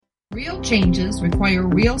Real changes require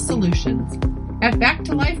real solutions. At Back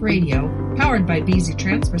to Life Radio, powered by Beezy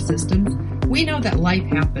Transfer Systems, we know that life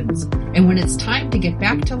happens, and when it's time to get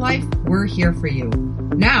back to life, we're here for you.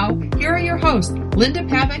 Now, here are your hosts, Linda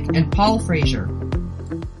Pavick and Paul Frazier.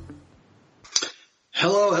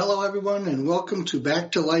 Hello everyone, and welcome to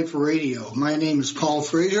Back to Life Radio. My name is Paul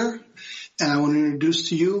Frazier, and I want to introduce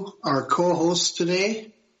to you our co-hosts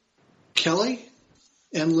today, Kelly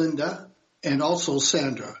and Linda, and also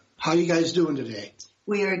Sandra. How are you guys doing today?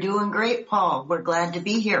 We are doing great, Paul. We're glad to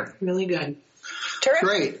be here. Really good. Terrific.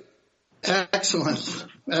 Great.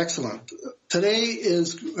 Excellent. Today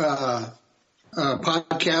is a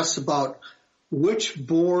podcast about which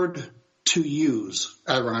board to use.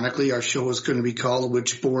 Ironically, our show is going to be called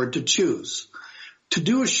Which Board to Choose. To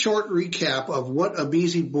do a short recap of what a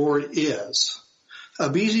Beezy board is.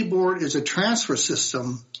 A Beezy board is a transfer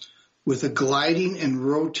system with a gliding and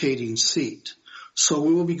rotating seat. So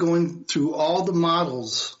we will be going through all the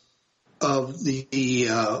models of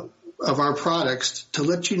of our products to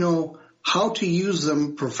let you know how to use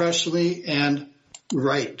them professionally and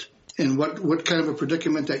right, and what kind of a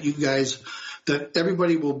predicament that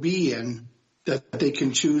everybody will be in, that they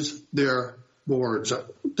can choose their boards,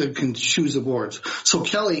 they can choose the boards. So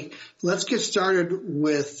Kelly, let's get started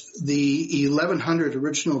with the 1100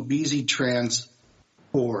 original Beezy Trans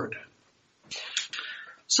board.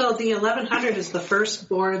 So the 1100 is the first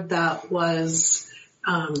board that was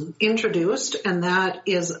introduced, and that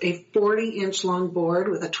is a 40-inch long board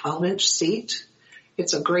with a 12-inch seat.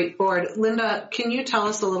 It's a great board. Linda, can you tell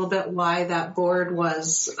us a little bit why that board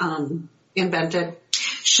was invented?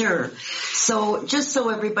 Sure. So just so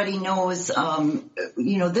everybody knows,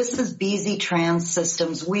 this is Beezy Trans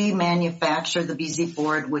Systems. We manufacture the Beezy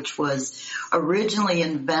board, which was originally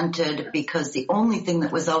invented because the only thing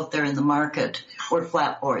that was out there in the market were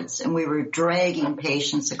flat boards, and we were dragging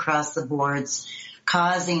patients across the boards,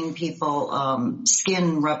 causing people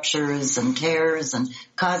skin ruptures and tears, and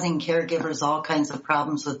causing caregivers all kinds of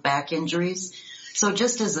problems with back injuries. So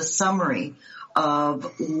just as a summary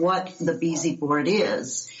of what the Beezy board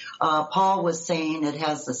is, Paul was saying it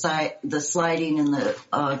has the sliding and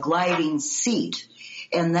the gliding seat,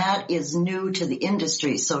 and that is new to the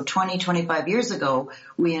industry. So 25 years ago,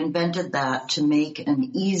 we invented that to make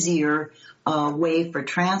an easier way for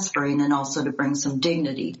transferring and also to bring some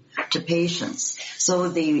dignity to patients. So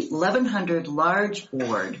the 1100 large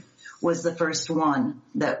board was the first one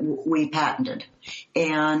that we patented.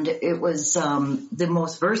 And it was the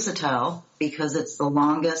most versatile because it's the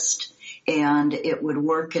longest and it would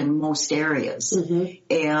work in most areas.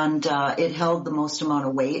 Mm-hmm. And it held the most amount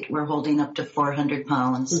of weight. We're holding up to 400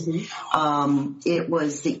 pounds. Mm-hmm. It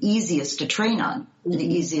was the easiest to train on, mm-hmm. the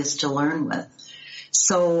easiest to learn with.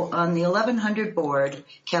 So on the 1100 board,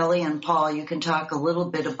 Kelly and Paul, you can talk a little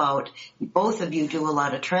bit about, both of you do a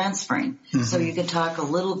lot of transferring. Mm-hmm. So you can talk a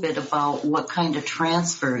little bit about what kind of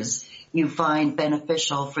transfers you find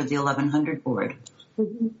beneficial for the 1100 board.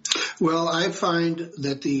 Mm-hmm. Well, I find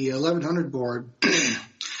that the 1100 board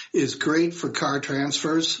is great for car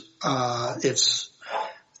transfers. It's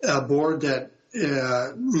a board that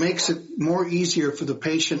makes it more easier for the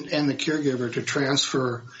patient and the caregiver to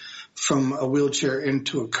transfer from a wheelchair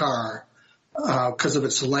into a car because of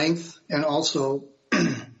its length, and also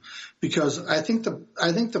because I think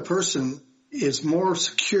the person is more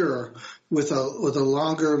secure with a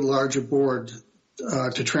longer, larger board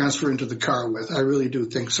to transfer into the car with. I really do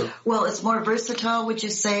think so. Well, it's more versatile, would you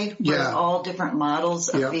say? Yeah. For all different models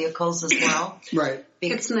of vehicles as well? Right.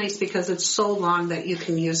 It's nice because it's so long that you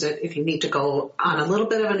can use it if you need to go on a little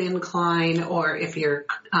bit of an incline, or if your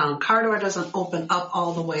car door doesn't open up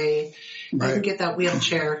all the way. Right. You can get that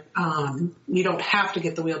wheelchair. You don't have to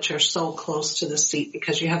get the wheelchair so close to the seat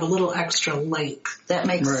because you have a little extra length. That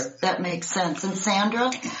makes sense. And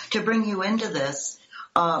Sandra, to bring you into this,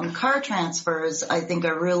 car transfers, I think,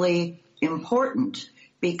 are really important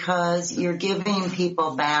because you're giving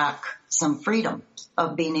people back some freedom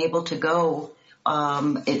of being able to go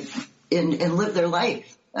and live their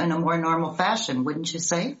life in a more normal fashion, wouldn't you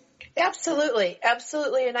say? Absolutely.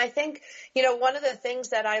 And I think, one of the things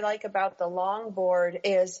that I like about the longboard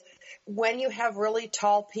is when you have really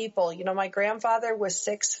tall people. My grandfather was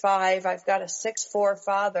 6'5". I've got a 6'4"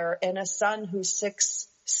 father and a son who's 6'6"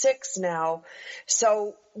 now.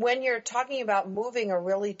 So when you're talking about moving a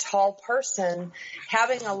really tall person,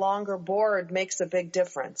 having a longer board makes a big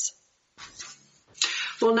difference.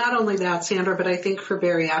 Well, not only that, Sandra, but I think for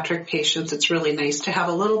bariatric patients, it's really nice to have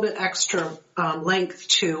a little bit extra length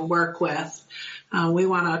to work with. We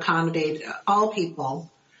want to accommodate all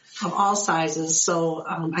people of all sizes, so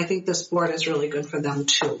I think this board is really good for them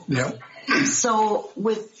too. Yep. So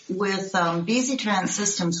with BZ-Trans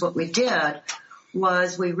Systems, what we did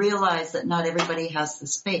was we realized that not everybody has the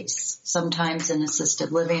space. Sometimes in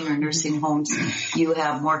assisted living or nursing homes, you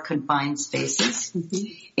have more confined spaces.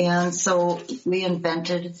 And so we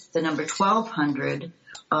invented the number 1200,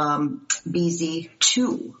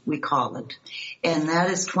 BZ2, we call it. And that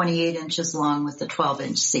is 28 inches long with a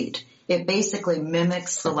 12-inch seat. It basically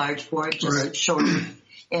mimics the large board, just shorter.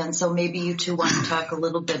 And so maybe you two want to talk a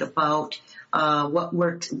little bit about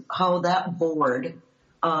how that board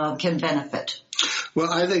can benefit.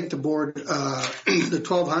 Well, I think the board, the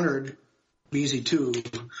 1200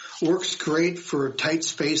 BZ2 works great for tight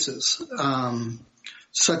spaces,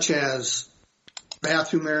 such as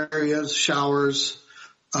bathroom areas, showers,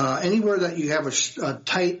 anywhere that you have a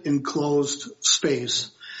tight enclosed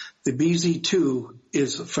space. The BZ2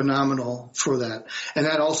 is phenomenal for that. And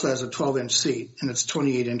that also has a 12-inch seat, and it's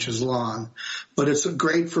 28 inches long. But it's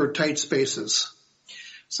great for tight spaces.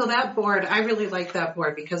 So that board, I really like that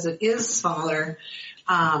board because it is smaller.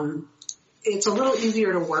 It's a little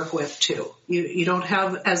easier to work with too. You don't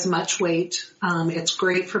have as much weight. It's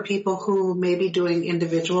great for people who may be doing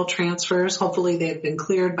individual transfers. Hopefully they've been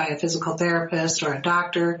cleared by a physical therapist or a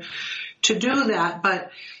doctor to do that.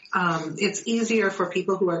 But it's easier for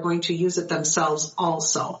people who are going to use it themselves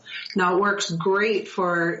also. Now it works great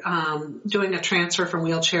for doing a transfer from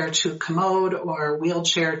wheelchair to commode or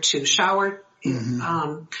wheelchair to shower.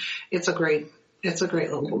 It's a great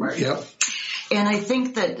little board. Yep. And I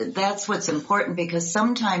think that that's what's important because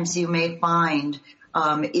sometimes you may find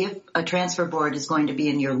if a transfer board is going to be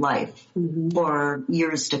in your life for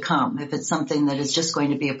years to come, if it's something that is just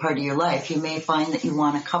going to be a part of your life, you may find that you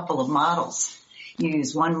want a couple of models. You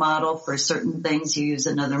use one model for certain things, you use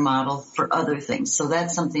another model for other things. So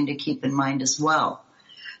that's something to keep in mind as well.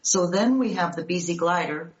 So then we have the BZ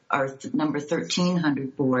Glider, our number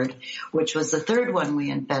 1300 board, which was the third one we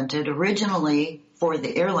invented originally for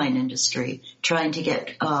the airline industry, trying to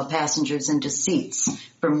get passengers into seats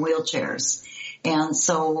from wheelchairs. And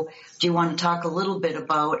so do you want to talk a little bit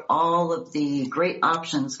about all of the great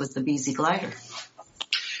options with the BZ Glider?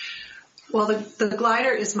 Well, the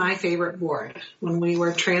Glider is my favorite board. When we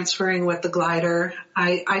were transferring with the Glider,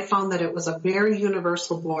 I found that it was a very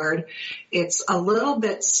universal board. It's a little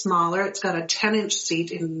bit smaller. It's got a 10-inch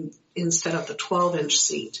seat instead of the 12-inch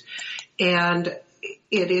seat. And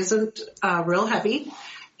it isn't real heavy.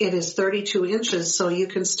 It is 32 inches, so you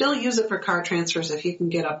can still use it for car transfers if you can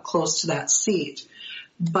get up close to that seat.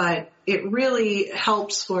 But it really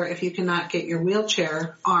helps for if you cannot get your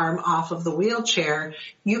wheelchair arm off of the wheelchair,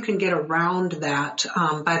 you can get around that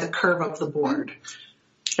by the curve of the board.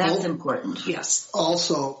 That's important. Yes.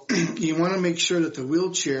 Also, you want to make sure that the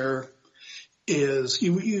wheelchair is,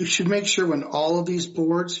 you should make sure when all of these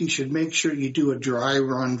boards, you should make sure you do a dry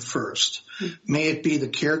run first. May it be the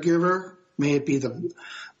caregiver, may it be the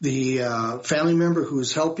family member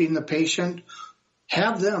who's helping the patient.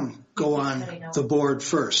 Have them go on the board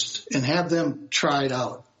first and have them try it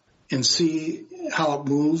out and see how it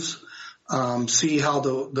moves, see how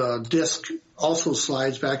the disc also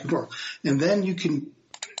slides back and forth. And then you can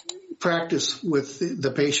practice with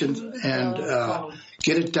the patient and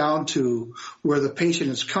get it down to where the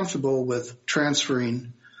patient is comfortable with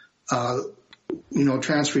transferring from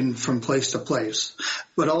place to place.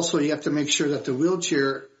 But also you have to make sure that the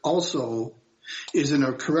wheelchair also is in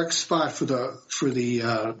a correct spot for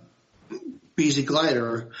the BZ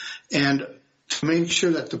Glider, and to make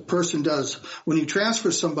sure that the person does, when you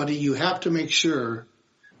transfer somebody, you have to make sure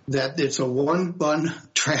that it's a one-bun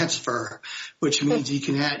transfer, which means you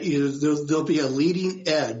can there'll be a leading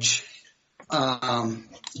edge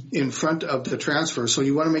in front of the transfer. So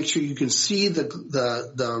you want to make sure you can see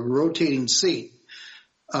the rotating seat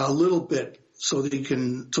a little bit so that you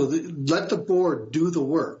can let the board do the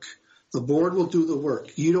work. The board will do the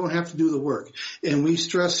work. You don't have to do the work. And we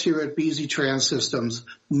stress here at BZ-Trans Systems,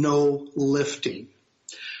 no lifting.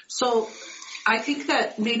 So I think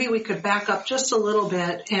that maybe we could back up just a little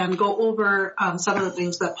bit and go over some of the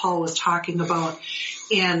things that Paul was talking about.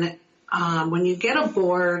 And when you get a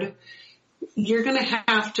board, you're going to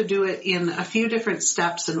have to do it in a few different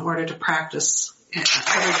steps in order to practice.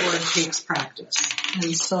 Every board takes practice.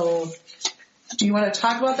 And so do you want to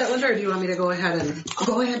talk about that, Linda, or do you want me to go ahead and...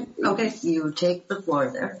 Go ahead. Okay. You take the floor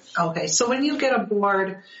there. Okay. So when you get a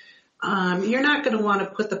board, you're not going to want to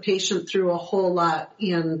put the patient through a whole lot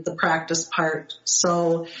in the practice part.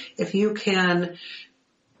 So if you can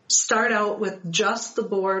start out with just the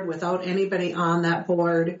board without anybody on that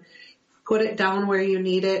board, put it down where you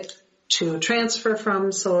need it, to transfer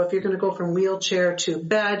from. So if you're going to go from wheelchair to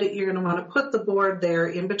bed, you're going to want to put the board there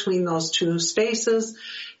in between those two spaces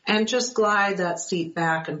and just glide that seat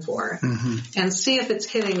back and forth and see if it's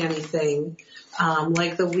hitting anything,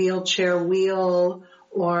 like the wheelchair wheel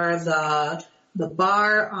or the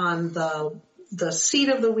bar on the seat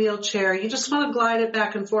of the wheelchair. You just want to glide it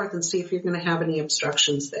back and forth and see if you're going to have any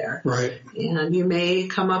obstructions there. Right. And you may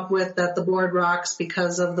come up with that the board rocks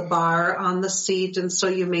because of the bar on the seat, and so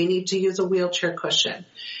you may need to use a wheelchair cushion.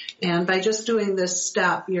 And by just doing this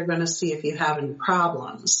step, you're going to see if you have any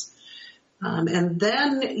problems. And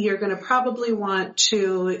then you're going to probably want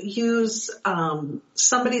to use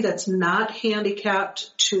somebody that's not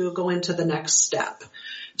handicapped to go into the next step.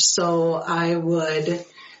 So I would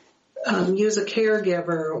use a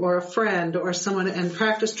caregiver or a friend or someone and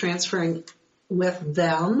practice transferring with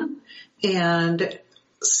them and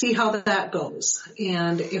see how that goes.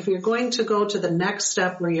 And if you're going to go to the next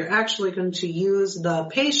step where you're actually going to use the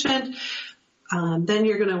patient, then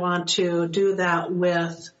you're going to want to do that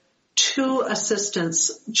with 2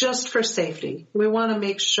 assistants just for safety. We want to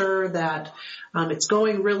make sure that it's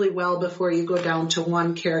going really well before you go down to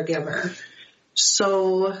 1 caregiver.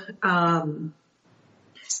 So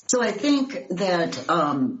I think that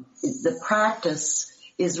the practice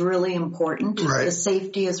is really important. Right. The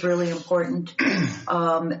safety is really important.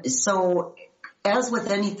 So as with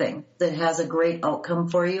anything that has a great outcome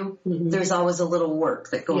for you, there's always a little work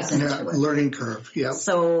that goes into it. Learning curve. Yeah.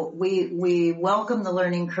 So we welcome the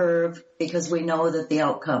learning curve because we know that the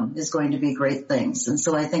outcome is going to be great things. And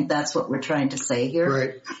so I think that's what we're trying to say here.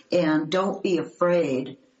 Right. And don't be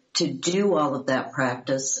afraid to do all of that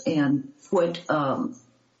practice and put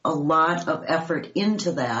a lot of effort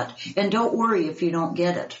into that. And don't worry if you don't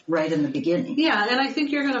get it right in the beginning. Yeah, and I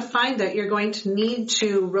think you're going to find that you're going to need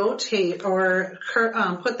to rotate or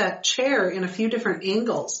put that chair in a few different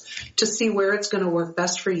angles to see where it's going to work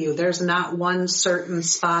best for you. There's not one certain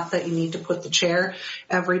spot that you need to put the chair.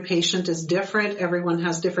 Every patient is different. Everyone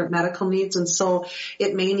has different medical needs, and so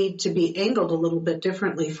it may need to be angled a little bit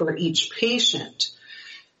differently for each patient.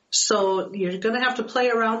 So you're going to have to play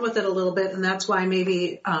around with it a little bit, and that's why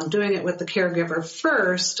maybe doing it with the caregiver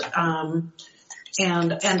first and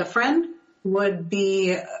a friend would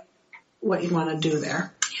be what you want to do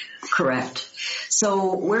there. Correct.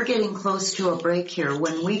 So we're getting close to a break here.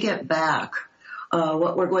 When we get back,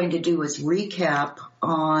 what we're going to do is recap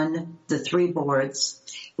on the 3 boards.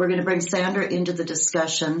 We're going to bring Sandra into the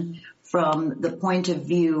discussion from the point of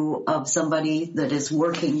view of somebody that is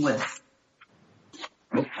working with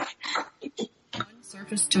one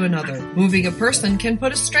surface to another. Moving a person can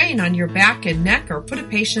put a strain on your back and neck or put a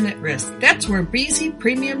patient at risk. That's where Beasy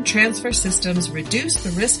Premium Transfer Systems reduce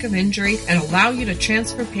the risk of injury and allow you to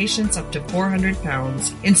transfer patients up to 400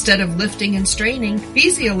 pounds. Instead of lifting and straining,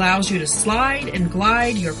 Beasy allows you to slide and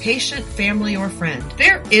glide your patient, family, or friend.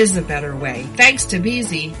 There is a better way. Thanks to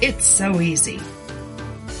Beasy, it's so easy.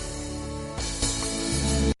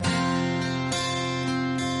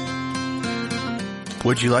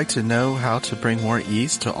 Would you like to know how to bring more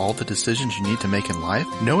ease to all the decisions you need to make in life?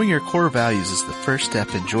 Knowing your core values is the first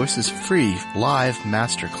step in Joyce's free live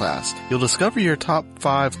masterclass. You'll discover your top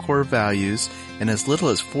 5 core values in as little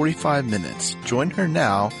as 45 minutes. Join her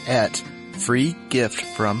now at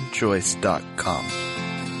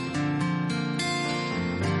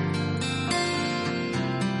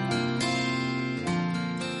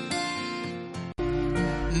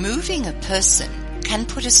Moving a person can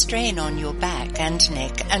put a strain on your back and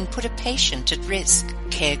neck and put a patient at risk.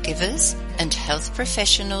 Caregivers and health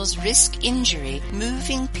professionals risk injury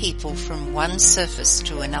moving people from one surface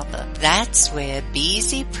to another. That's where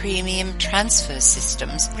Beasy Premium Transfer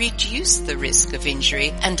Systems reduce the risk of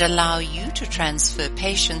injury and allow you to transfer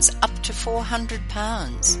patients up to 400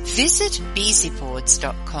 pounds. Visit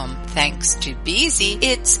beasyboards.com. Thanks to Beasy,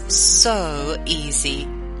 it's so easy.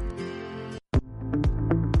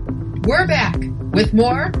 We're back with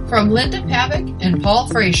more from Linda Pavick and Paul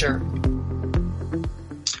Frazier.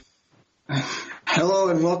 Hello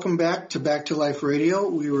and welcome back to Life Radio.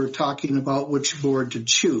 We were talking about which board to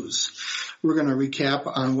choose. We're going to recap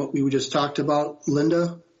on what we just talked about.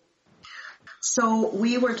 Linda? So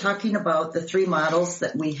we were talking about the 3 models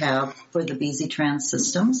that we have for the Beasy Trans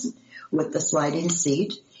systems with the sliding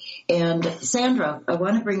seat. And Sandra, I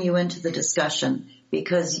want to bring you into the discussion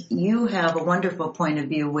because you have a wonderful point of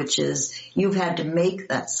view, which is you've had to make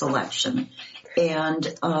that selection. And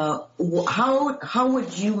how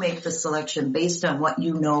would you make the selection based on what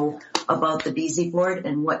you know about the Beasy board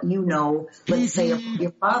and what you know, let's say, of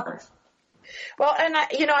your father? Well, and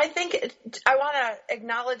I think I want to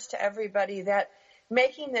acknowledge to everybody that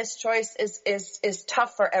making this choice is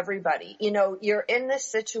tough for everybody. You know, you're in this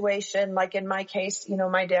situation, like in my case, you know,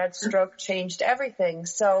 my dad's stroke changed everything.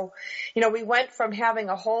 So, you know, we went from having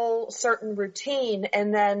a whole certain routine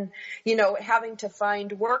and then, you know, having to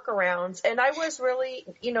find workarounds. And I was really,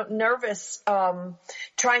 you know, nervous,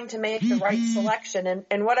 trying to make the right selection.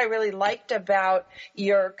 And what I really liked about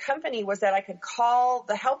your company was that I could call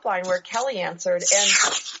the helpline where Kelly answered and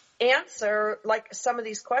answer like some of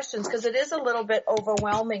these questions, because it is a little bit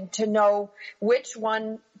overwhelming to know which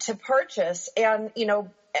one to purchase. And, you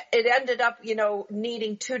know, it ended up, you know,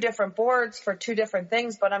 needing 2 different boards for 2 different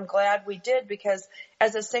things, but I'm glad we did, because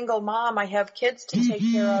as a single mom, I have kids to take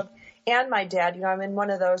care of and my dad. You know, I'm in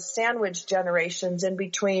one of those sandwich generations in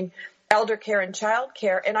between elder care and child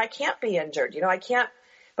care, and I can't be injured. You know, I can't,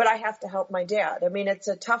 but I have to help my dad. I mean, it's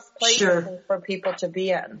a tough place for people to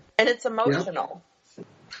be in, and it's emotional. Yep.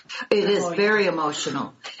 It is very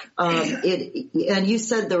emotional. And you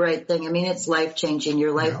said the right thing. I mean, it's life-changing.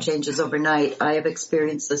 Your life changes overnight. I have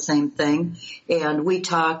experienced the same thing. And we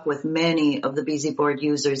talk with many of the BZ board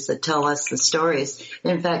users that tell us the stories.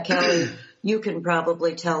 In fact, Kelly, you can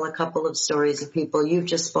probably tell a couple of stories of people you've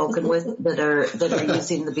just spoken with that are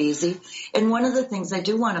using the BZ. And one of the things I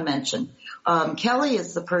do want to mention, Kelly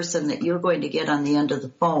is the person that you're going to get on the end of the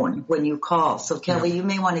phone when you call. So, Kelly, you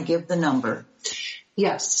may want to give the number.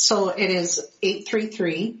 Yes, so it is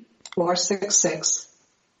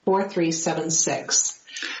 833-466-4376.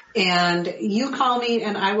 And you call me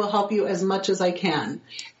and I will help you as much as I can.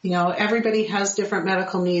 You know, everybody has different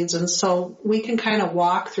medical needs, and so we can kind of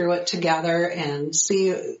walk through it together and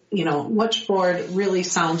see, you know, which board really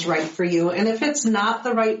sounds right for you. And if it's not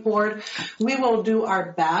the right board, we will do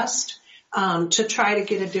our best to try to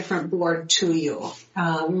get a different board to you.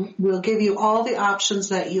 We'll give you all the options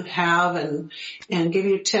that you have and give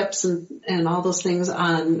you tips and all those things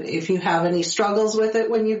on if you have any struggles with it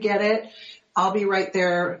when you get it. I'll be right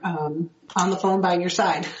there on the phone by your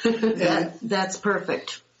side. That's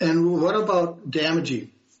perfect. And what about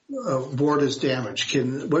damaging? Board is damaged.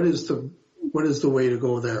 What is the way to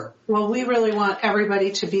go there? Well, we really want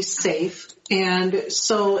everybody to be safe. And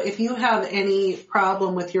so if you have any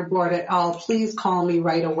problem with your board at all, please call me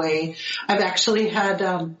right away. I've actually had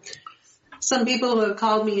some people who have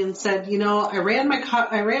called me and said, you know, I ran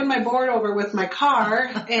my board over with my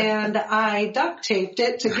car and I duct taped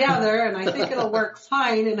it together and I think it'll work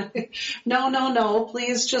fine. And no,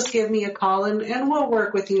 please just give me a call and we'll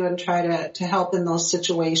work with you and try to help in those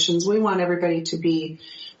situations. We want everybody to be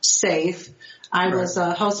safe. I was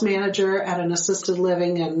a house manager at an assisted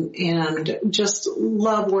living and just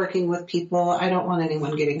love working with people. I don't want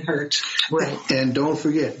anyone getting hurt. Right. And don't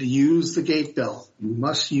forget to use the gait belt. You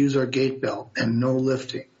must use our gait belt and no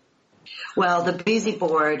lifting. Well, the BZ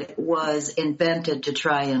board was invented to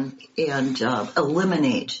try and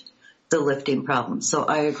eliminate the lifting problem. So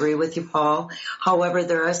I agree with you, Paul. However,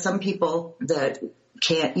 there are some people that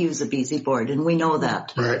can't use a BZ board, and we know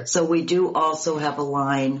that. Right. So we do also have a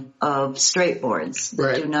line of straight boards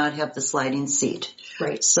that do not have the sliding seat.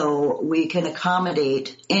 Right. So we can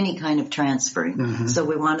accommodate any kind of transferring. Mm-hmm. So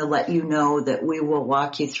we want to let you know that we will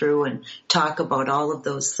walk you through and talk about all of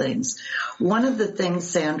those things. One of the things,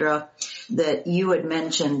 Sandra, that you had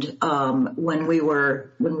mentioned when we were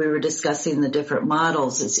discussing the different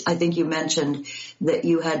models is I think you mentioned that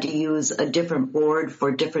you had to use a different board for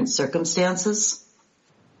different circumstances.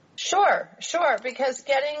 Sure. Because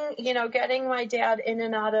getting my dad in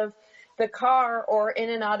and out of the car or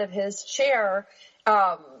in and out of his chair,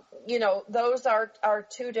 those are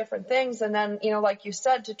 2 different things. And then, like you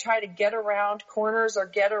said, to try to get around corners or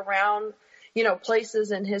get around,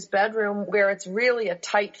 places in his bedroom where it's really a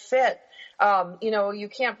tight fit. You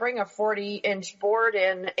can't bring a 40-inch board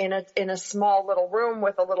in a small little room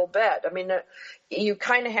with a little bed. I mean, you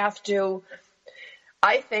kind of have to,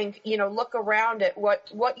 I think, look around at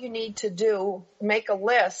what you need to do, make a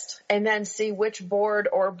list, and then see which board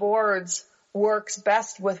or boards works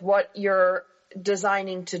best with what you're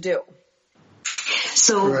designing to do.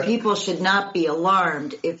 So people should not be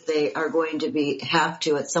alarmed if they are going to have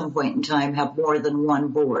to at some point in time have more than one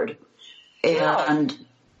board, and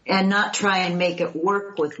not try and make it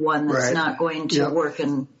work with one that's not going to work,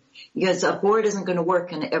 and because a board isn't going to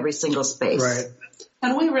work in every single space. Right.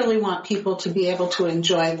 And we really want people to be able to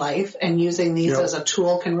enjoy life, and using these as a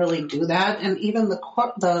tool can really do that. And even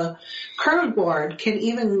the curved board can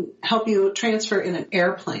even help you transfer in an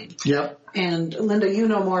airplane. Yep. And Linda, you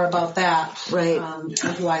know more about that. Right.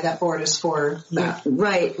 And why that board is for that.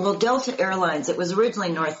 Right. Well, Delta Airlines, it was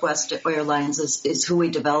originally Northwest Airlines is who we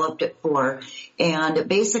developed it for. And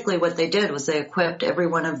basically what they did was they equipped every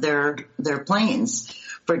one of their planes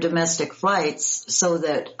for domestic flights so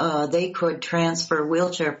that they could transfer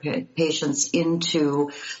wheelchair patients into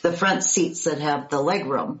the front seats that have the leg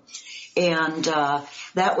room. And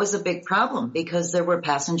that was a big problem because there were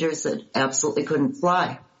passengers that absolutely couldn't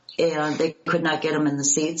fly. And they could not get them in the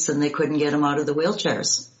seats, and they couldn't get them out of the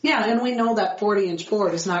wheelchairs. Yeah, and we know that 40-inch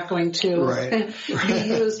board is not going to be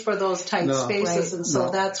used for those tight spaces. Right. And so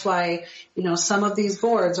that's why, some of these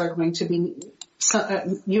boards are going to be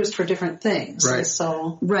used for different things. Right. And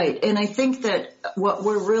so. Right. And I think that what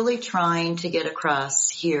we're really trying to get across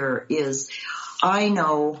here is, I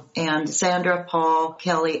know, and Sandra, Paul,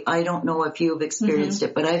 Kelly, I don't know if you've experienced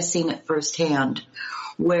it, but I've seen it firsthand,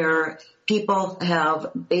 where people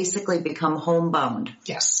have basically become homebound.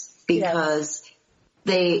 Yes. Because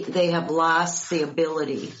they have lost the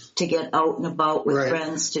ability to get out and about with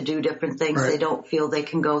friends, to do different things. Right. They don't feel they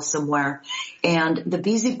can go somewhere. And the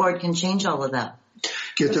BZ board can change all of that.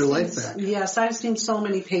 Get their life back. Yes, I've seen so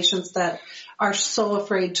many patients that are so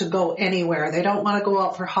afraid to go anywhere. They don't want to go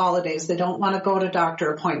out for holidays. They don't want to go to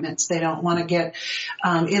doctor appointments. They don't want to get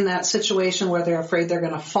in that situation where they're afraid they're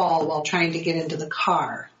going to fall while trying to get into the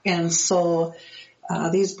car. And so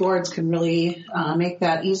these boards can really make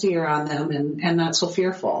that easier on them and not so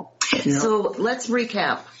fearful. Yeah. So let's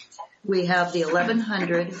recap. We have the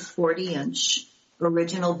 1100 40-inch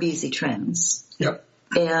original BZ Trans. Yep.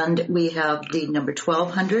 And we have the number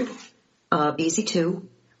 1200 BZ2.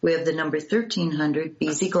 We have the number 1300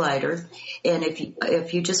 BZ Glider. And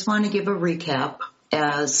if you just want to give a recap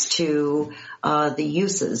as to the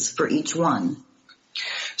uses for each one.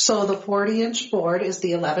 So the 40-inch board is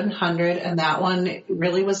the 1100, and that one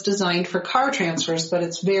really was designed for car transfers, but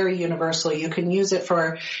it's very universal. You can use it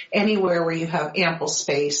for anywhere where you have ample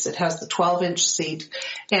space. It has the 12-inch seat,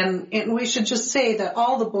 and we should just say that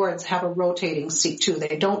all the boards have a rotating seat too.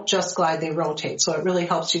 They don't just glide, they rotate. So it really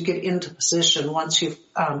helps you get into position once you've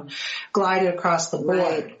glided across the board.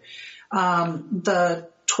 Right. The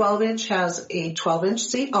 12-inch has a 12-inch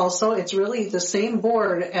seat also. It's really the same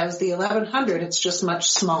board as the 1100. It's just much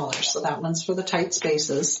smaller. So that one's for the tight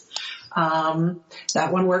spaces. That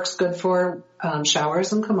one works good for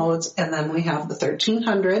showers and commodes. And then we have the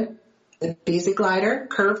 1300, the BZ Glider,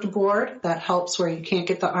 curved board. That helps where you can't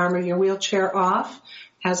get the arm of your wheelchair off.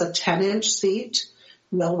 Has a 10-inch seat.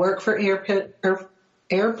 Will work for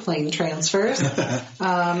airplane transfers.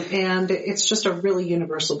 And it's just a really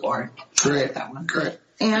universal board. Great. That one. Great.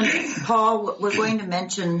 And Paul, we're going to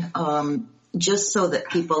mention, just so that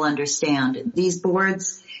people understand, these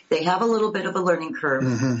boards, they have a little bit of a learning curve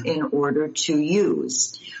in order to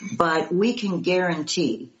use, but we can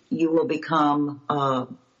guarantee you will become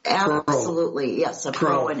absolutely, yes, a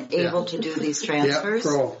pro and able to do these transfers.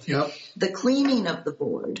 The cleaning of the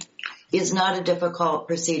board is not a difficult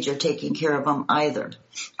procedure, taking care of them either.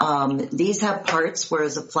 These have parts,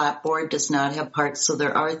 whereas a flat board does not have parts, so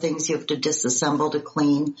there are things you have to disassemble to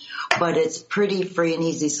clean, but it's pretty free and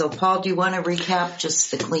easy. So Paul, do you want to recap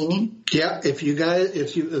just the cleaning? Yeah, if you got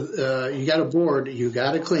a board, you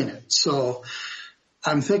got to clean it. So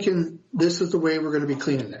I'm thinking this is the way we're going to be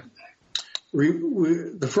cleaning it.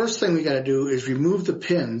 The first thing we got to do is remove the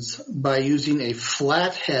pins by using a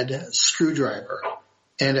flathead screwdriver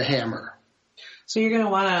and a hammer. So you're going to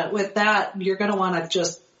want to, with that, you're going to want to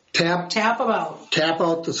just tap about. Tap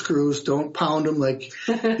out the screws. Don't pound them like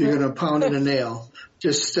you're going to pound in a nail.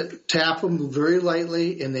 Just tap them very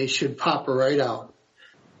lightly, and they should pop right out.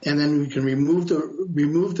 And then we can remove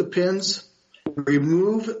the pins.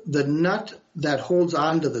 Remove the nut that holds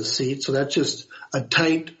onto the seat. So that's just a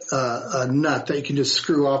tight a nut that you can just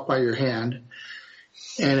screw off by your hand,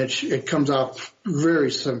 and it comes off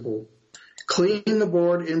very simple. Clean the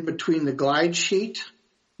board in between the glide sheet,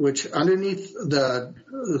 which underneath the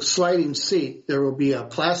sliding seat, there will be a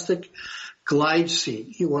plastic glide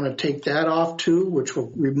seat. You want to take that off too, which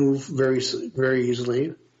will remove very, very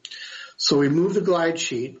easily. So remove the glide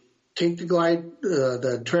sheet, take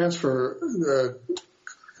the transfer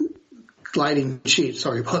gliding sheet,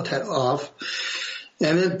 off,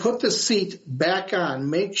 and then put the seat back on.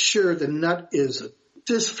 Make sure the nut is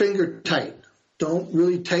just finger tight. Don't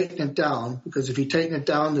really tighten it down, because if you tighten it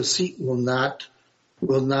down, the seat will not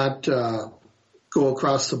go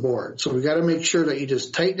across the board. So we got to make sure that you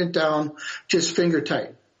just tighten it down, just finger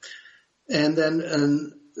tight. And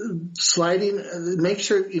then sliding, make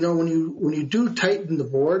sure, when you do tighten the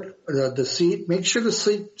board, the seat, make sure the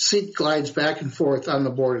seat glides back and forth on the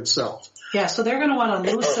board itself. Yeah, so they're going to want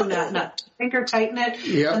to loosen that nut, finger tighten it,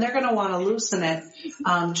 and they're going to want to loosen it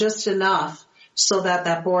just enough so that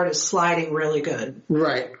that board is sliding really good.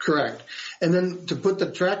 Right, correct. And then to put the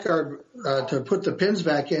track guard, to put the pins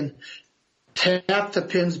back in, tap the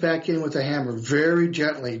pins back in with a hammer very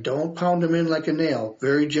gently. Don't pound them in like a nail.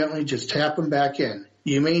 Very gently, just tap them back in.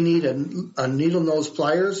 You may need a needle nose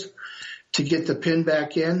pliers to get the pin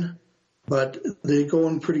back in, but they go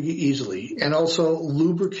in pretty easily. And also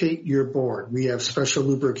lubricate your board. We have special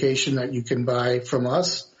lubrication that you can buy from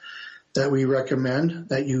us that we recommend,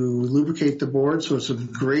 that you lubricate the board so it's in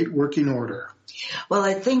great working order. Well,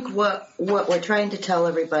 I think what we're trying to tell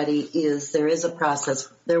everybody is there is a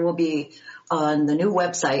process. There will be on the new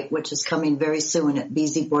website, which is coming very soon at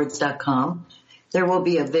bzboards.com, there will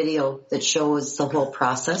be a video that shows the whole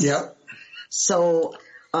process. Yep. So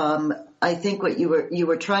I think what you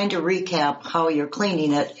were trying to recap how you're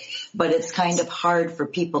cleaning it, but it's kind of hard for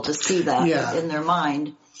people to see that in their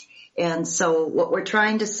mind. And so what we're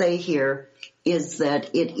trying to say here is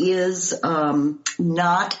that it is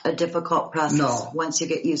not a difficult process. No. Once you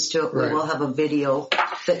get used to it, Right. we will have a video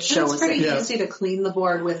that shows it's pretty it. easy to clean the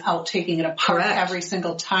board without taking it apart Correct. every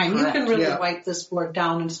single time. Correct. You can really Yeah. wipe this board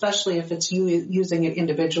down, and especially if it's you using it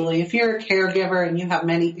individually. If you're a caregiver and you have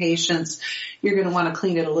many patients, you're going to want to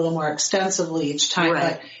clean it a little more extensively each time.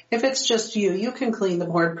 Right. But if it's just you can clean the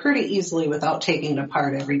board pretty easily without taking it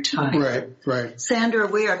apart every time. Right. Sandra,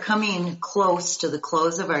 we are coming close to the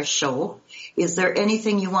close of our show. Is there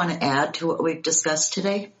anything you want to add to what we've discussed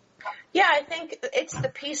today? Yeah, I think it's the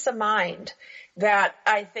peace of mind that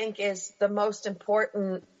I think is the most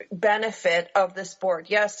important benefit of this board.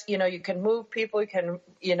 Yes, you can move people, you can,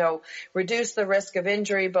 reduce the risk of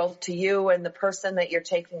injury both to you and the person that you're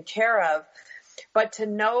taking care of. But to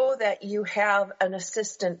know that you have an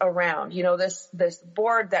assistant around, this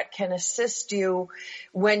board that can assist you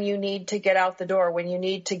when you need to get out the door, when you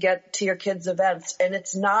need to get to your kids' events, and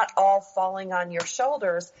it's not all falling on your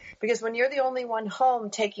shoulders, because when you're the only one home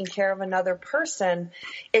taking care of another person,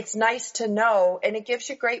 it's nice to know, and it gives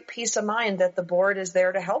you great peace of mind that the board is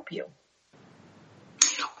there to help you.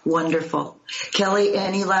 Wonderful. Kelly,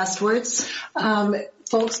 any last words?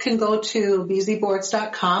 Folks can go to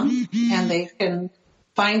bzboards.com and they can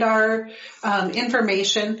find our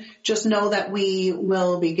information. Just know that we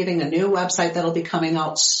will be getting a new website that'll be coming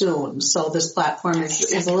out soon. So this platform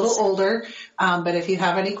is a little older, but if you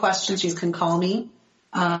have any questions, you can call me,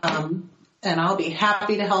 and I'll be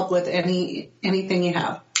happy to help with anything you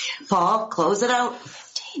have. Paul, close it out.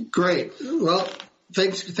 Great. Well,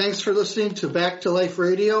 thanks for listening to Back to Life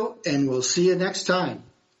Radio, and we'll see you next time.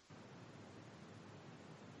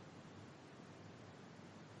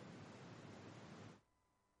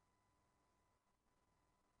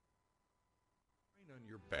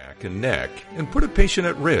 Back and neck and put a patient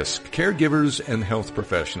at risk. Caregivers and health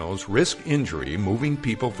professionals risk injury moving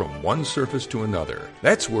people from one surface to another.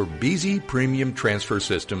 That's where BZ Premium Transfer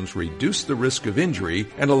Systems reduce the risk of injury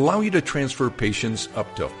and allow you to transfer patients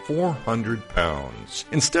up to 400 pounds.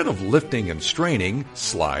 Instead of lifting and straining,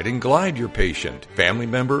 slide and glide your patient, family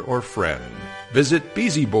member, or friend. Visit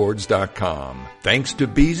bzboards.com. Thanks to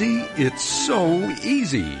BZ, it's so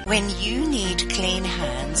easy. When you need clean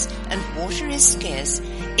hands and water is scarce,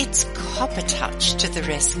 it's Copper Touch to the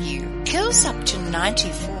rescue. Kills up to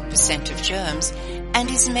 94% of germs and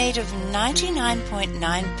is made of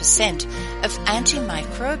 99.9% of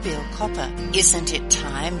antimicrobial copper. Isn't it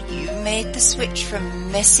time you made the switch from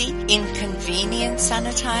messy, inconvenient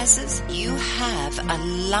sanitizers? You have a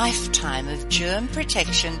lifetime of germ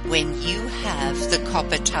protection when you have the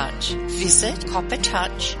Copper Touch. Visit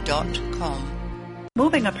coppertouch.com.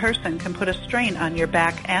 Moving a person can put a strain on your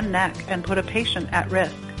back and neck and put a patient at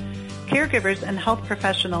risk. Caregivers and health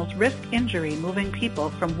professionals risk injury moving people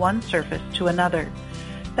from one surface to another.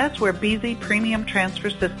 That's where BZ Premium Transfer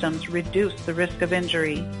Systems reduce the risk of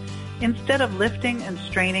injury. Instead of lifting and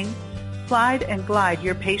straining, slide and glide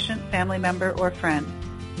your patient, family member, or friend.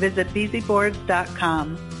 Visit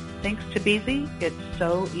bzboards.com. Thanks to BZ, it's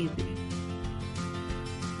so easy.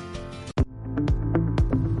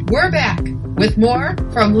 We're back with more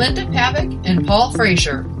from Linda Pavick and Paul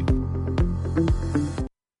Frazier.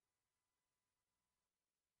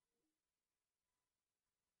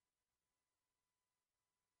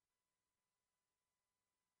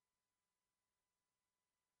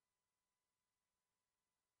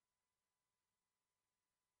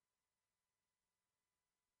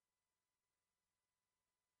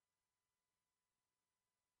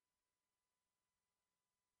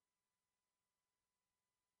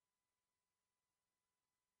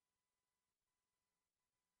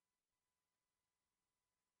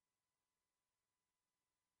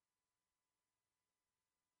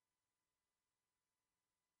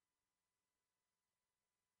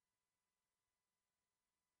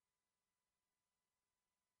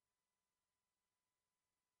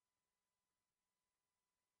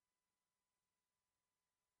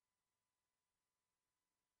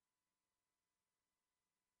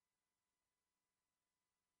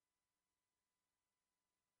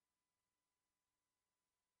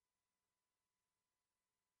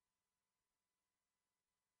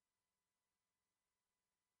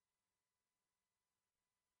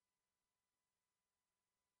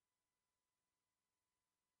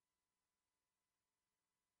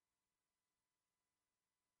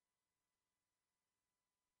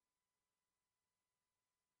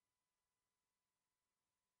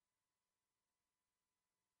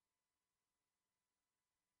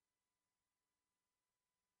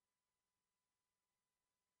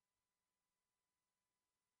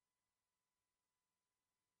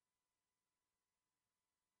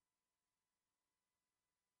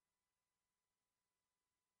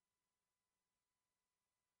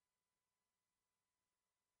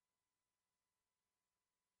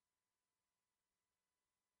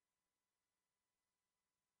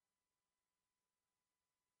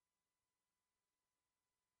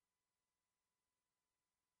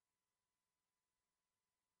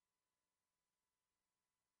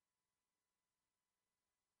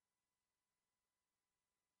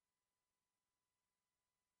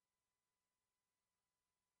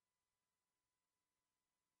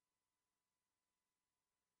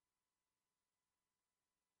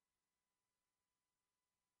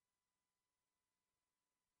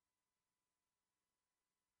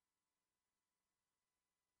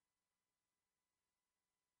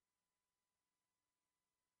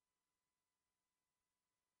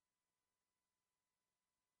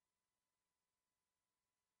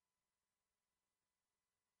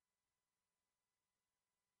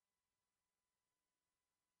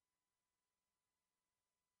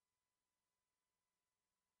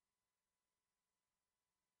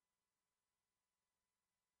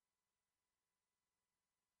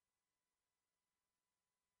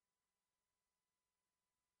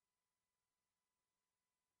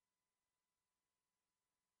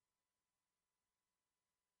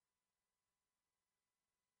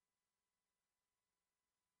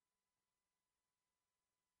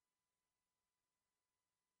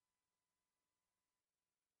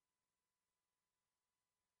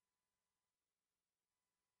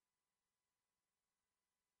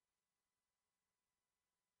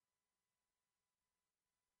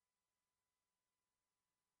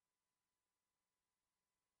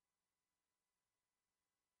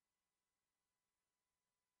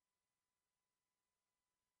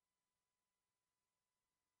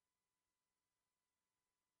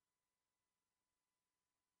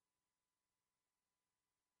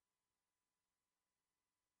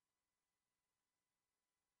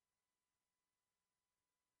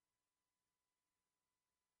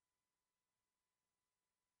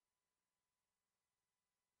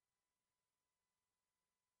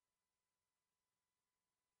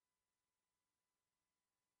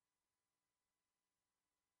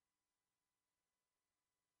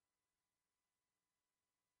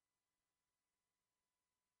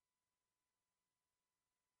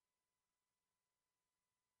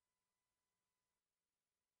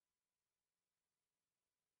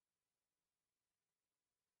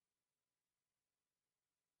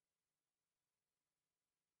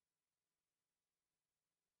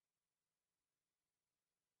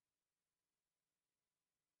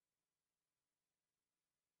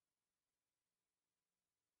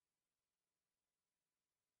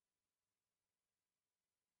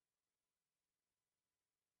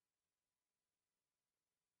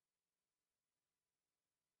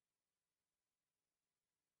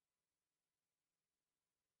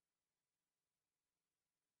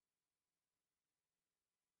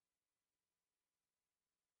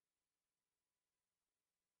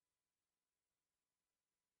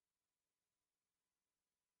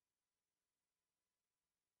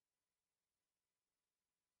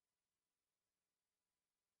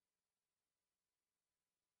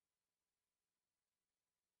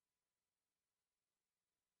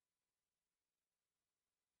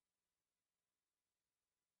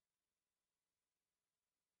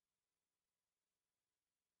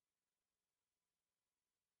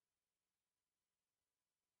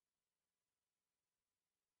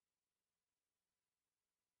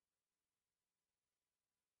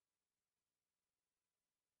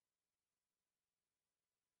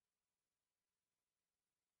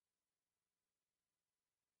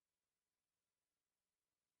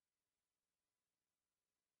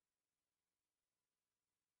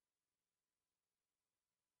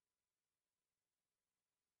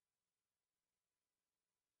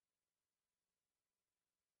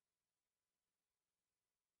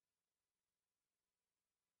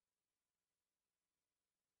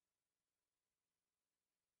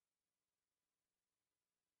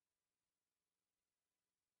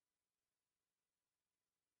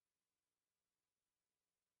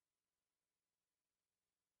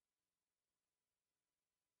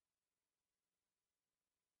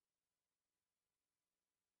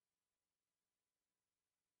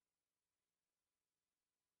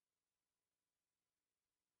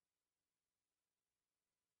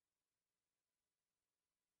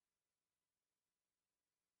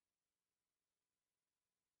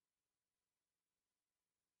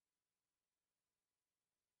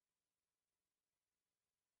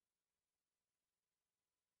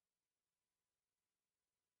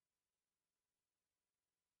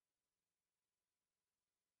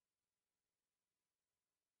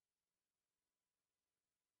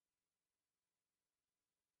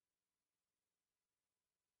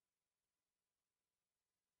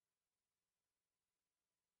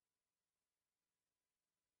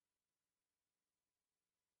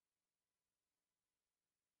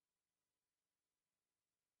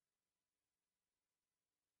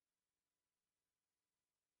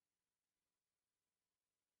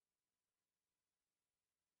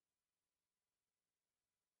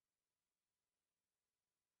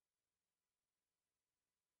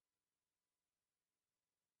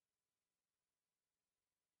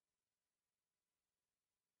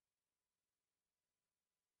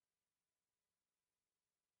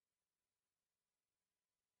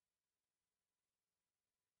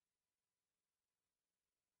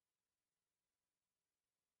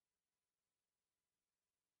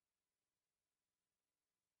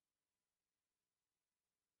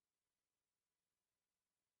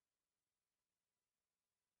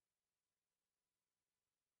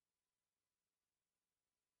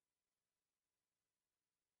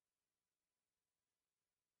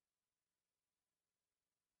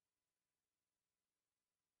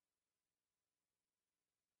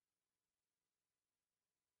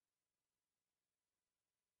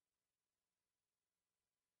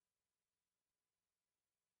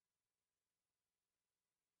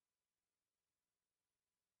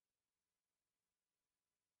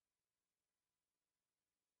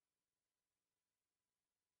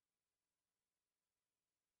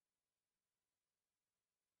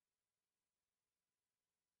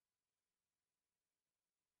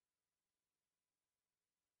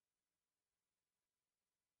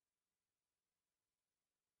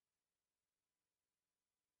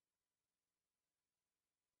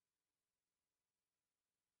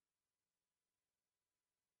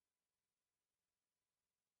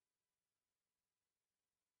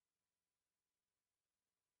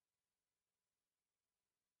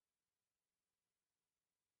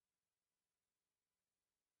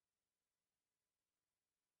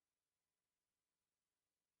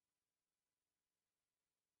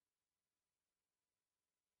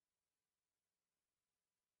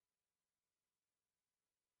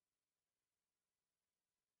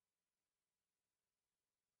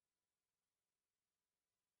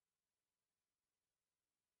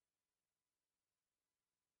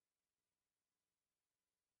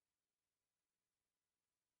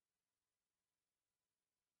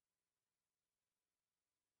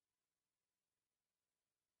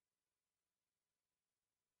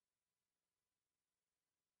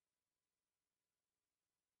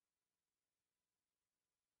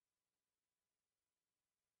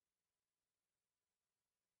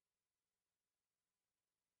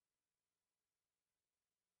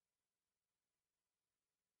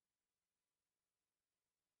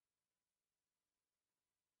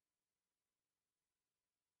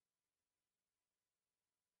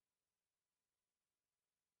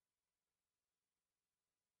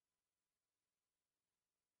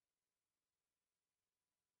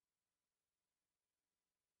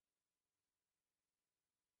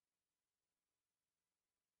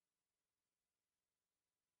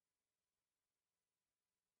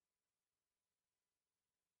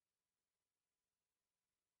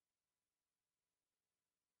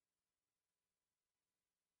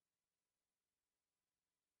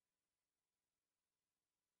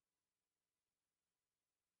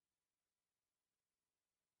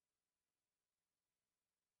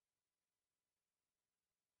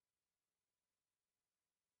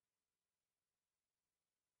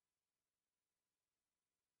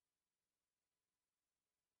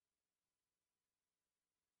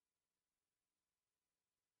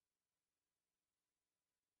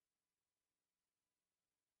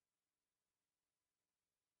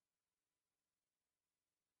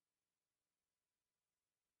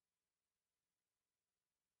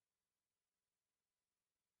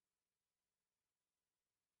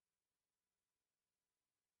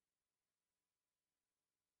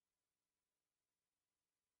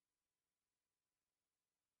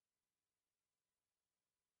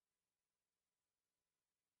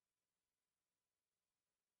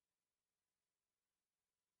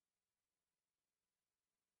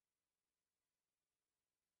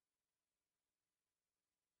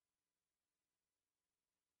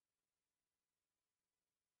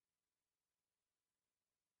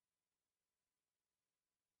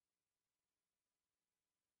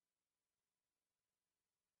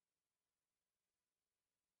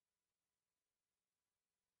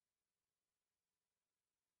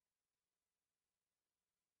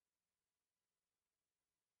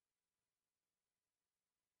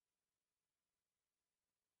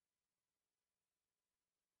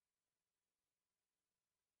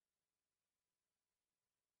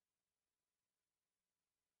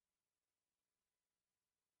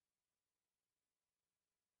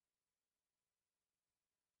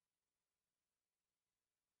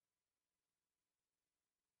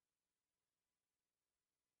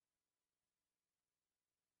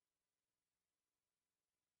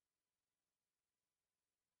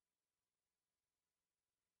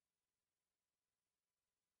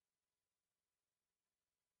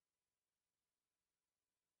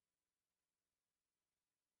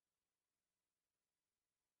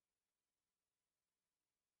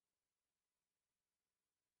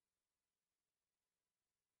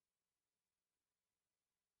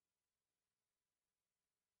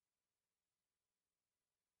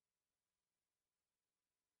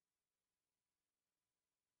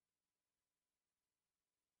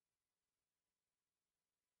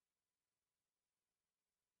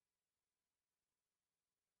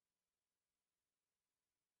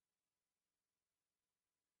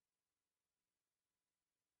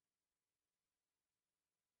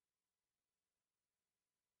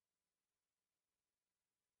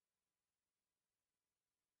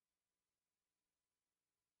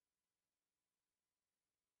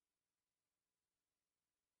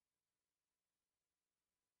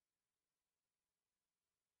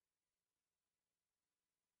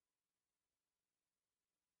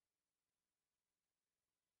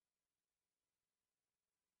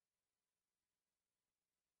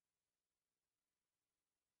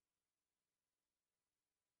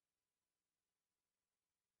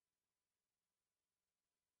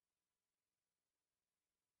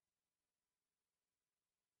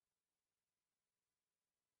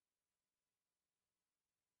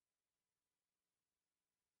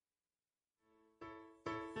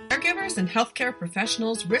 Caregivers and healthcare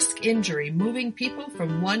professionals risk injury moving people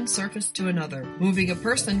from one surface to another. Moving a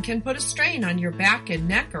person can put a strain on your back and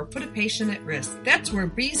neck or put a patient at risk. That's where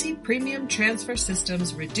Beezy Premium Transfer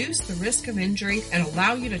Systems reduce the risk of injury and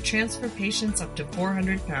allow you to transfer patients up to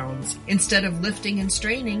 400 pounds. Instead of lifting and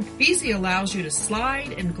straining, Beezy allows you to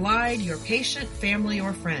slide and glide your patient, family,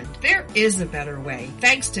 or friend. There is a better way.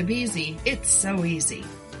 Thanks to Beezy, it's so easy.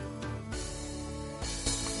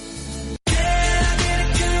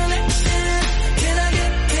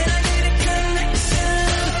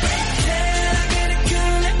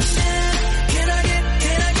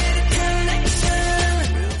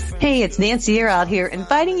 Hey, it's Nancy Yearout here,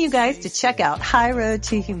 inviting you guys to check out High Road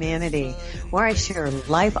to Humanity, where I share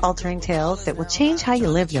life-altering tales that will change how you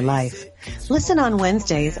live your life. Listen on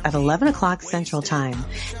Wednesdays at 11 o'clock Central Time.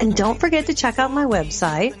 And don't forget to check out my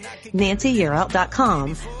website,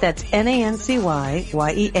 nancyyearout.com. That's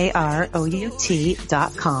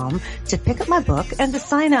NancyYearout.com to pick up my book and to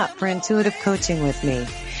sign up for intuitive coaching with me.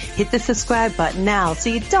 Hit the subscribe button now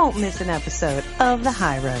so you don't miss an episode of The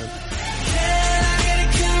High Road.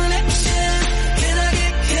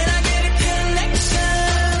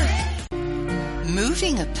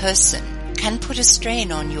 Moving a person can put a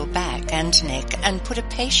strain on your back and neck and put a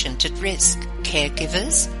patient at risk.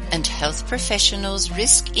 Caregivers and health professionals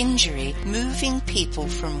risk injury moving people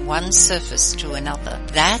from one surface to another.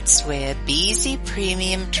 That's where Beezy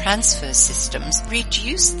Premium Transfer Systems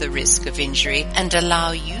reduce the risk of injury and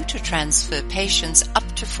allow you to transfer patients up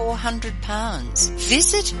to 400 pounds.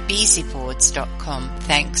 Visit beezyboards.com.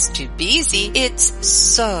 Thanks to Beezy, it's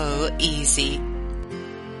so easy.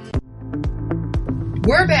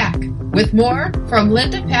 We're back with more from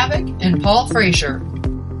Linda Pavick and Paul Frazier.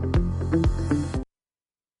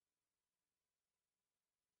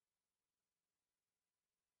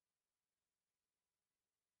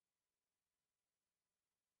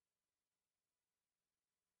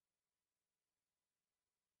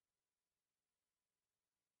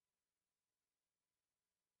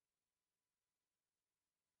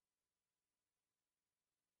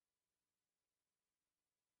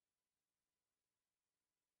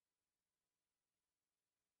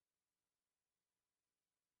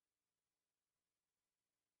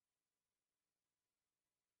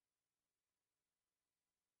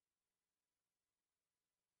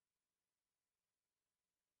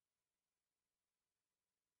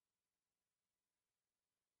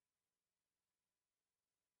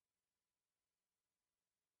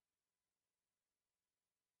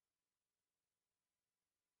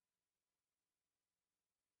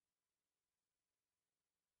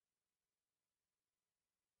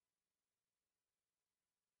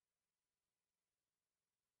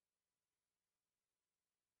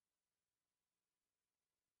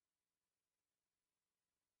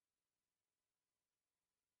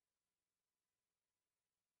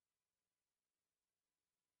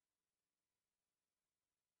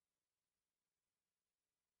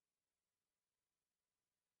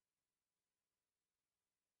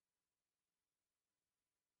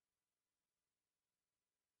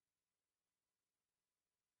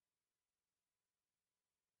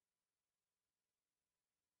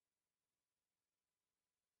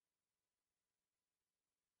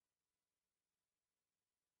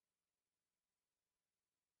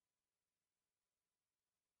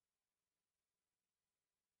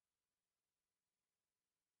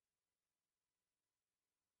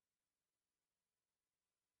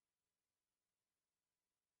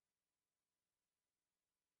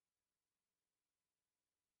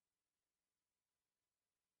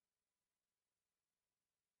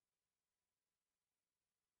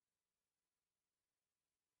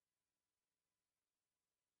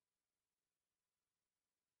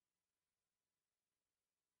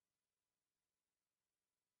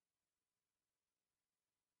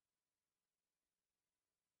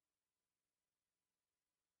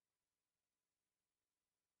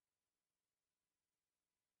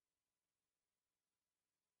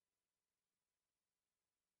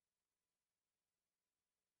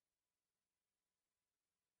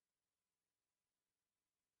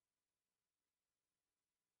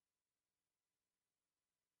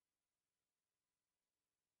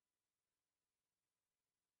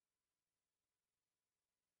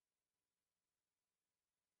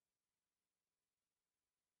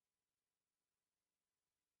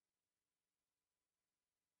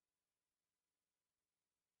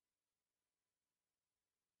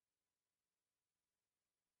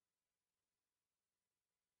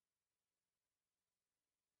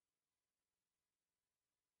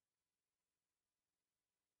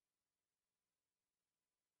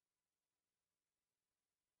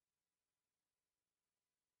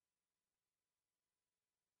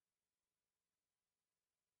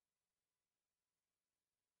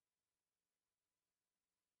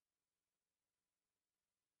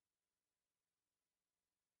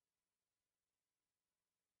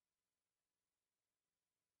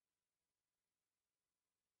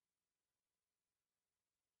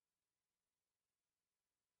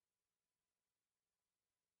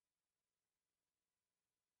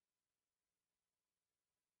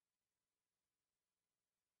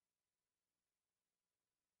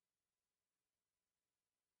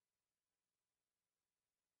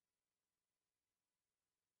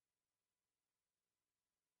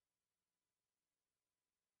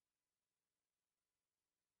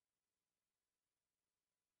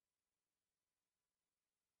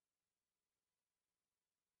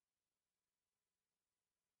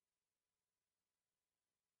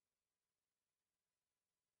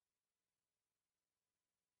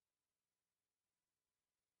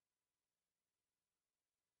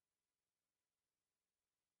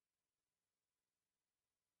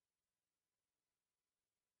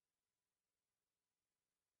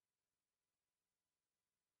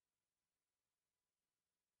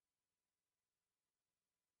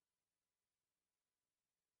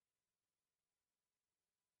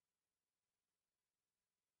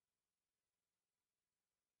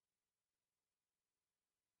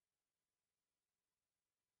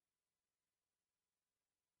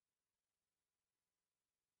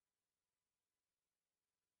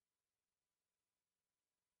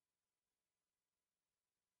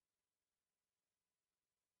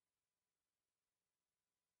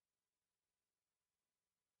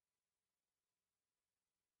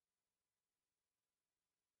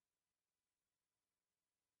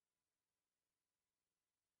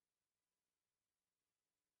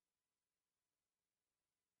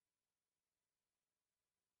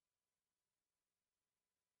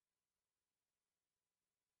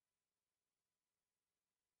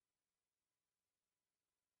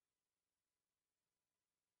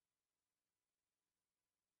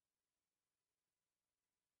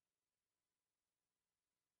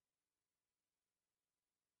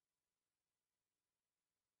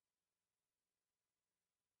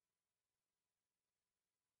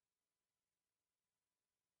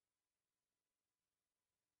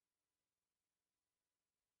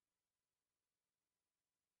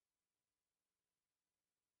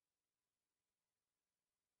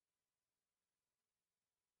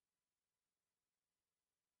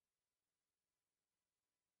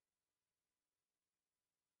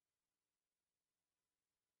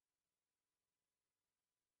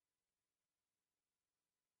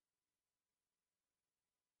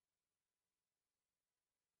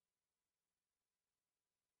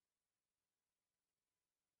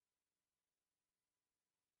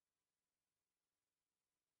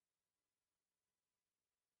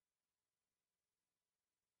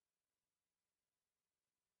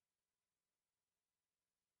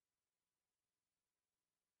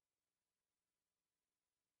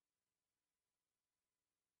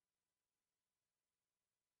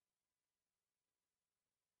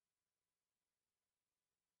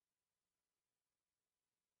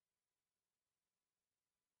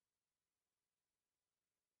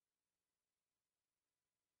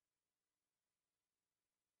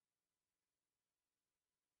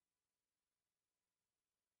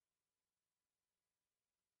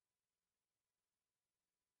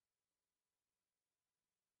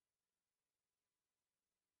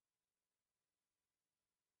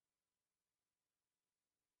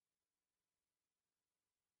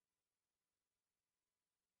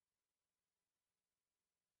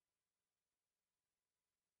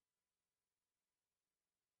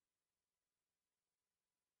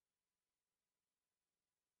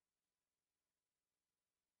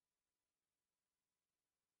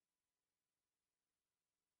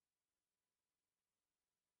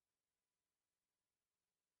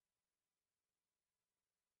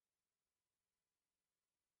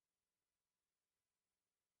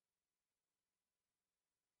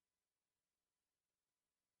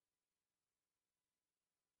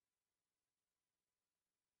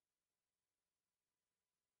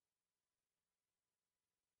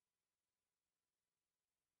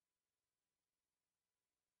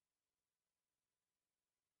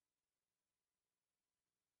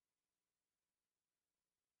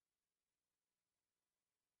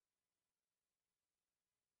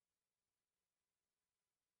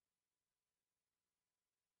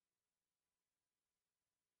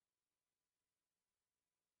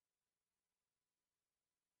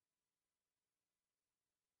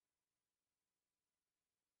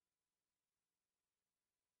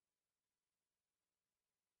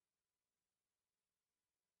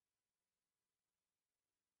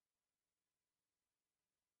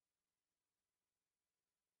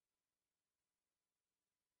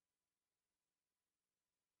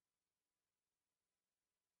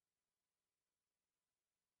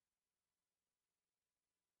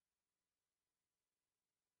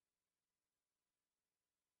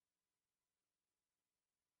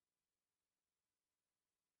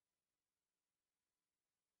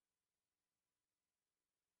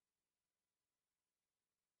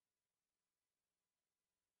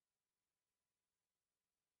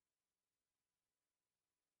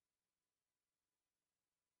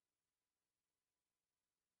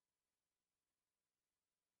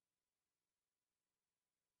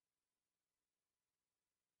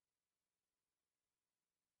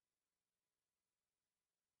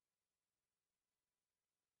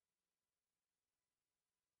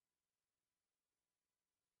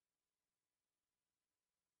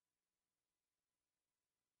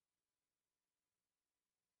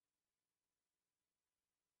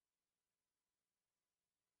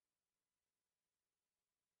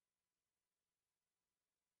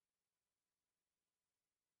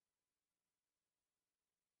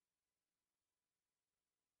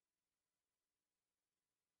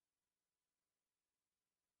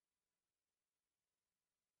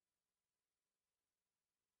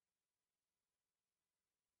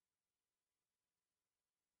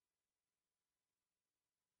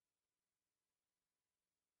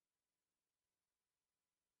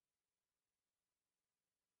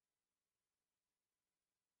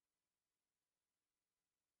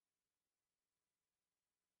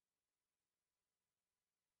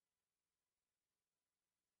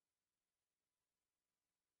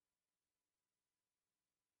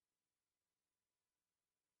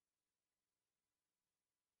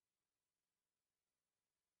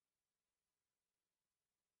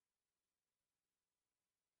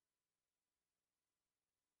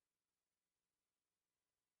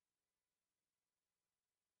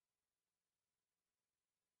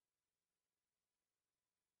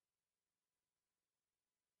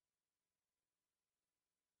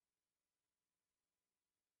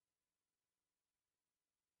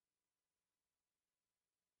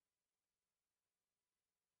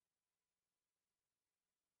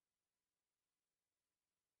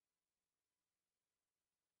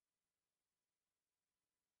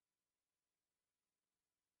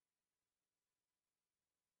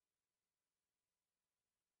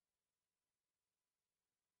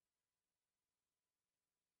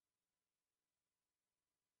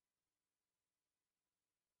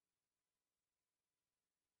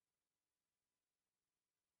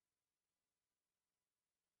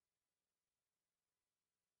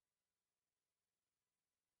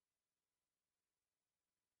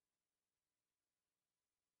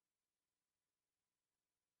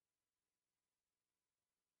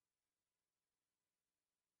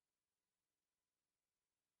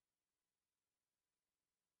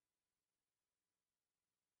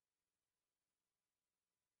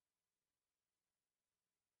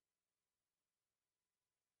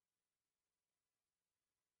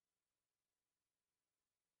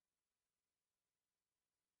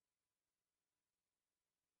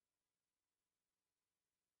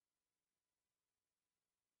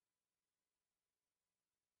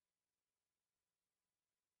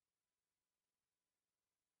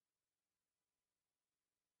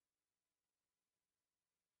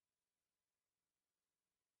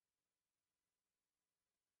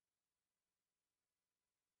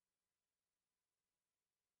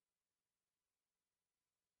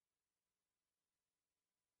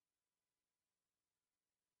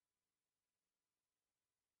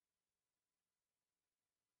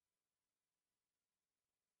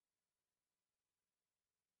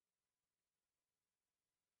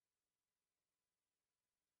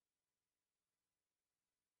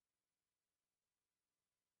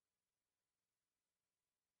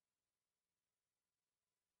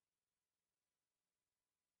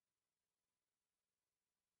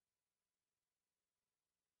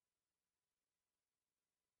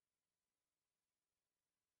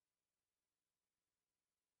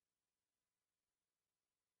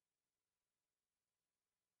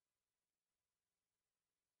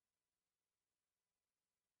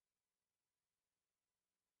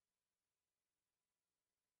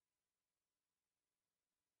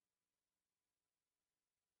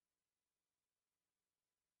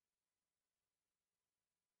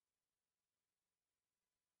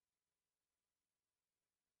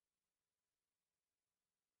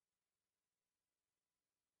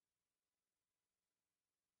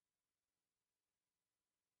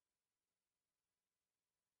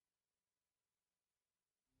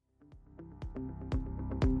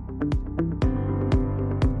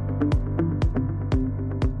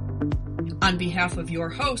 On behalf of your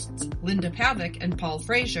hosts, Linda Pavick and Paul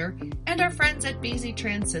Frazier, and our friends at BZ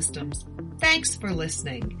Trans Systems, thanks for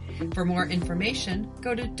listening. For more information,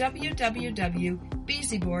 go to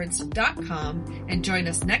www.bzboards.com and join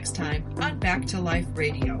us next time on Back to Life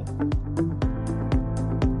Radio.